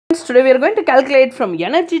Today we are going to calculate from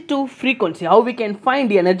energy to frequency, how we can find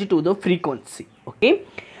the energy to the frequency. Okay.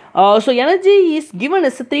 So energy is given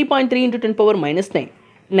as 3.3 into 10 power minus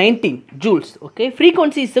 19 joules. Okay.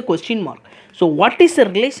 Frequency is the question mark. So what is the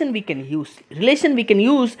relation we can use? Relation we can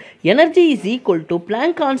use, energy is equal to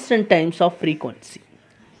Planck constant times of frequency.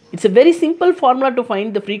 It's a very simple formula to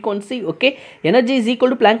find the frequency. Okay. Energy is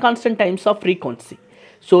equal to Planck constant times of frequency.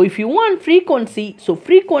 So if you want frequency, so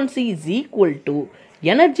frequency is equal to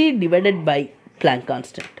energy divided by Planck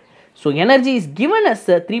constant. So energy is given as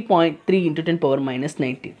 3.3 into 10 power minus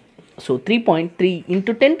 19. So 3.3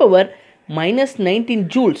 into 10 power minus 19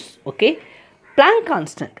 joules. Okay. Planck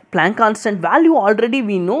constant value already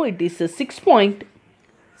we know it is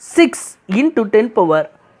 6.6 into 10 power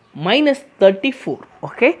minus 34.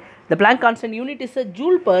 Okay. The Planck constant unit is a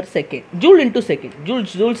joule per second, joule into second.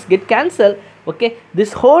 Joules get cancelled. Okay,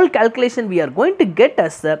 this whole calculation we are going to get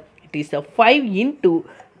as it is a 5 into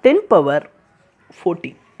 10 power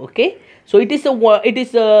 14. Okay, so it is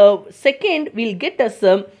a second. We'll get as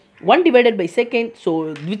 1 divided by second.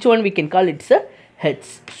 So which one we can call it a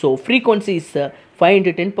hertz. So frequency is 5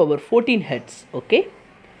 into 10 power 14 hertz. Okay.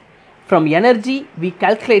 From energy we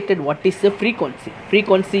calculated what is the frequency.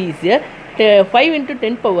 Frequency is 5 into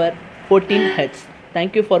 10 power 14 hertz.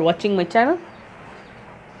 Thank you for watching my channel.